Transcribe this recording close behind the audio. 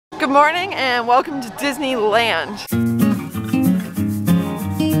Good morning and welcome to Disneyland.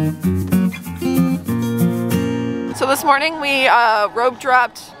 So this morning we rope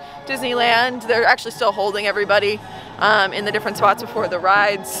dropped Disneyland. They're actually still holding everybody in the different spots before the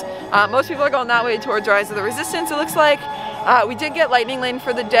rides. Most people are going that way towards Rise of the Resistance, it looks like. We did get Lightning Lane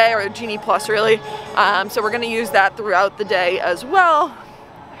for the day, or Genie Plus really. So we're gonna use that throughout the day as well.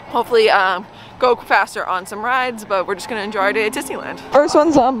 Hopefully go faster on some rides, but we're just gonna enjoy our day at Disneyland. First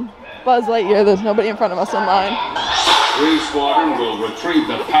one's Buzz Lightyear. There's nobody in front of us in line. 3 Squadron will retrieve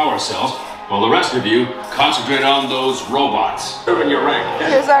the power cells, while the rest of you concentrate on those robots. Serving your rank.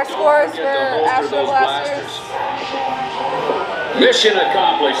 Here's our scores for Astro Blasters. Mission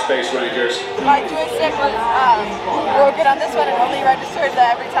accomplished, Space Rangers. My joystick was broken on this one and only registered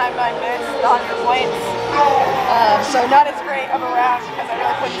that every time I missed 100 points. So not as great of a round because I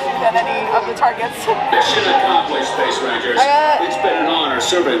really couldn't shoot at any of the targets. Mission accomplished, Space Rangers. It's been an honor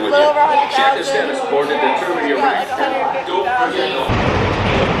serving with you. Over 100,000. Check the status board to determine your rank. Like Don't forget.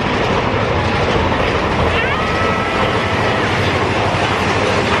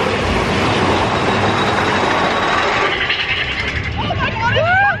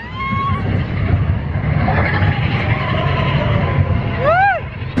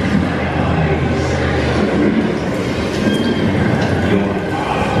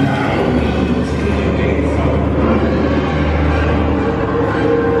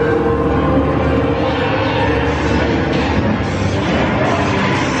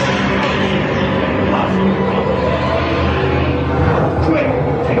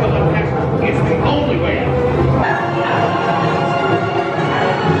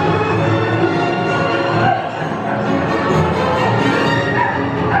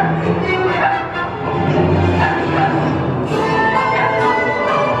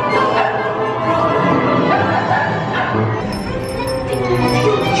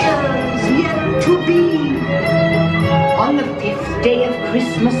 On the 5th day of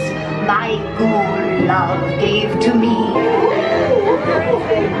Christmas, my good love gave to me.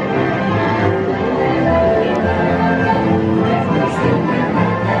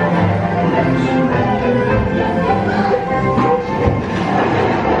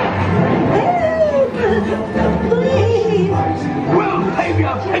 Well, baby,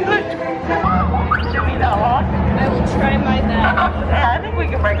 I'll take it. Should be that long? I will try my best. Yeah, I think we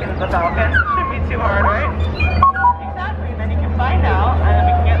can break into the Falcon. Shouldn't be too hard, right? Exactly. Then you can find out, and then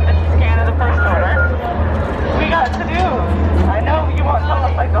we can get the scan of the first order. We got to do. I know you won't tell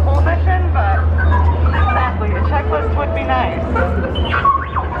us like the whole mission, but exactly, a checklist would be nice.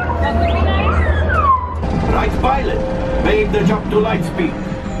 That would be nice. Right, Violet. Make the jump to light speed.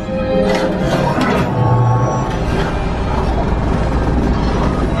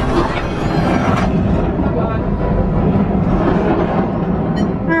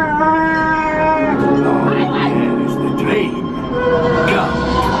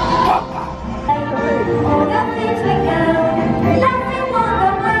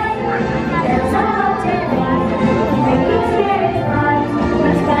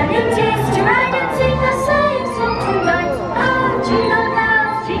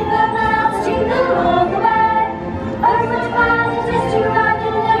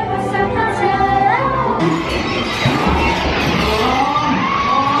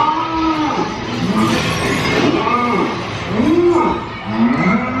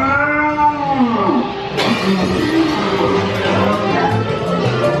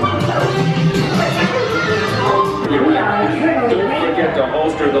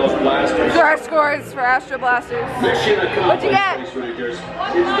 Those blasters. These are our scores for Astro Blasters. Mission What'd you get? Space Rangers. It's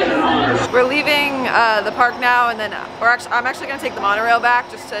been an honor. We're leaving the park now, and then I'm actually going to take the monorail back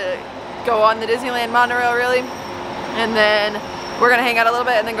just to go on the Disneyland monorail really, and then we're going to hang out a little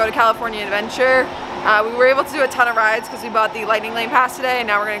bit and then go to California Adventure. We were able to do a ton of rides because we bought the Lightning Lane pass today, and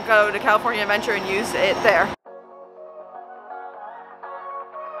now we're going to go to California Adventure and use it there.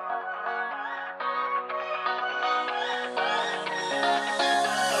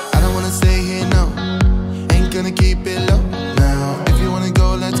 Stay here, no, ain't gonna keep it low now. If you wanna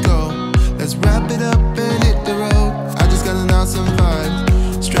go, let's go. Let's wrap it up and hit the road. I just got an awesome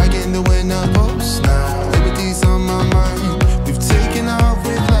vibe, striking the winner post now. Liberty's on my mind. We've taken off,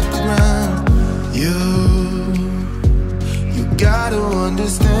 we've left the ground. You gotta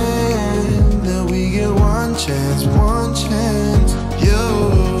understand that we get one chance, one chance.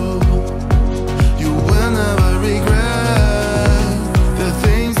 You will never regret the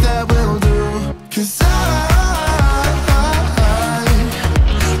things that we'll do. 'Cause I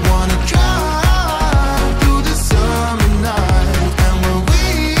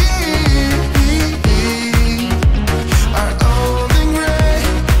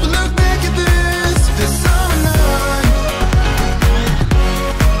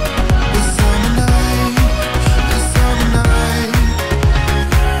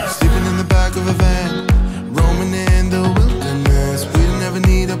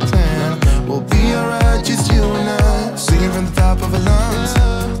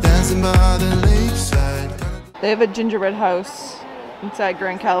They have a gingerbread house inside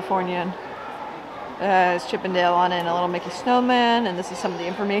Grand Californian. It has Chippendale on it and a little Mickey snowman, and this is some of the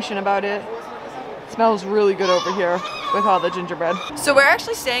information about it. It smells really good over here with all the gingerbread. So we're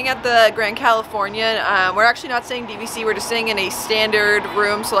actually staying at the Grand Californian. We're actually not staying DVC, we're just staying in a standard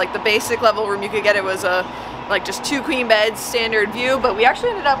room. So like the basic level room you could get, it was like just 2 queen beds, standard view, but we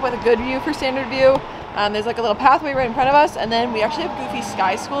actually ended up with a good view for standard view. There's like a little pathway right in front of us, and then we actually have Goofy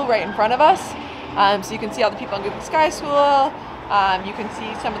Sky School right in front of us. So you can see all the people on Goofy Sky School. You can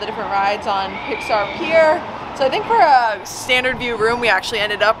see some of the different rides on Pixar Pier. So I think for a standard view room, we actually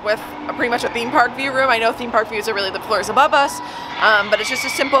ended up with pretty much a theme park view room. I know theme park views are really the floors above us, but it's just a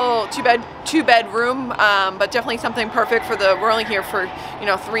simple two bed room, but definitely something perfect for we're only here for, you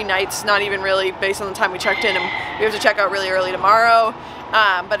know, 3 nights, not even really based on the time we checked in, and we have to check out really early tomorrow.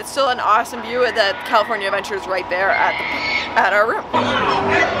 But it's still an awesome view of the California Adventures right there at our room.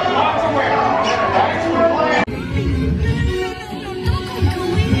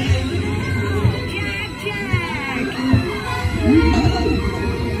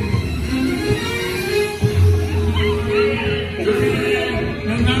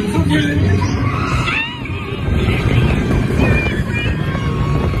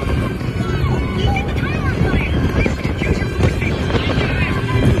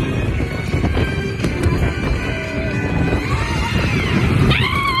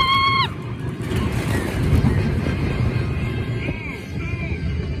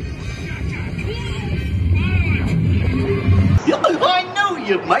 I knew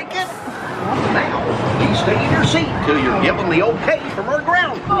you'd make it. Now, you stay in your seat till you're given the okay from our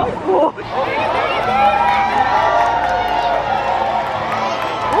ground crew.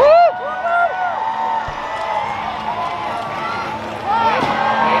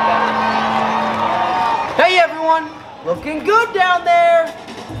 Hey everyone, looking good down there.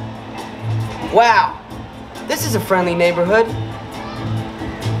 Wow, this is a friendly neighborhood.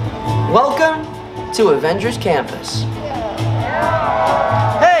 Welcome to Avengers Campus.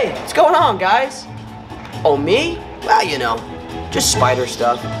 Hey, what's going on, guys? Oh, me? Well, you know, just spider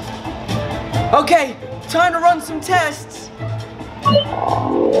stuff. Okay, time to run some tests.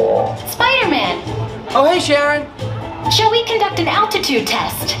 Spider-Man, Oh, hey, Sharon. shall we conduct an altitude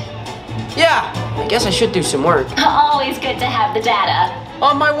test? Yeah, I guess I should do some work. Always good to have the data.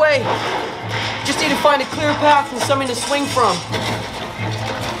 On my way. Just need to find a clear path and something to swing from.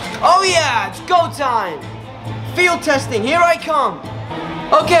 Oh yeah, it's go time. Field testing, here I come.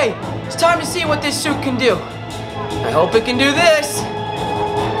 Okay, it's time to see what this suit can do. I hope it can do this.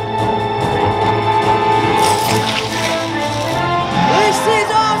 This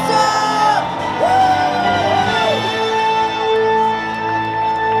is awesome! Woo!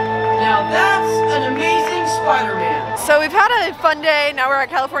 Now that's an amazing Spider-Man. So we've had a fun day. Now we're at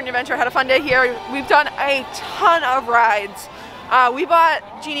California Adventure. Had a fun day here. We've done a ton of rides. We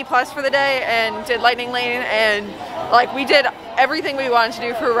bought Genie Plus for the day and did Lightning Lane, and like we did everything we wanted to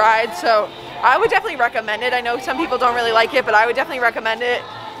do for rides. So I would definitely recommend it. I know some people don't really like it, but I would definitely recommend it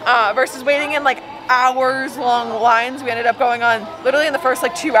versus waiting in like hours long lines. We ended up going on literally in the first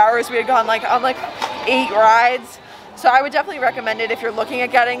like 2 hours. We had gone like on like 8 rides. So I would definitely recommend it if you're looking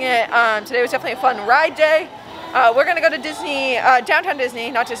at getting it. Today was definitely a fun ride day. We're gonna go to Disney, downtown Disney,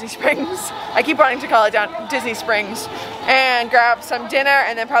 not Disney Springs. I keep wanting to call it Disney Springs, and grab some dinner,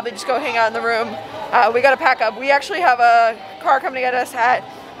 and then probably just go hang out in the room. We gotta pack up. We actually have a car coming to get us at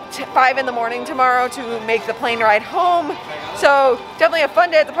 5 in the morning tomorrow to make the plane ride home. So definitely a fun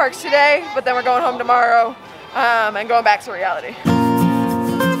day at the parks today, but then we're going home tomorrow and going back to reality.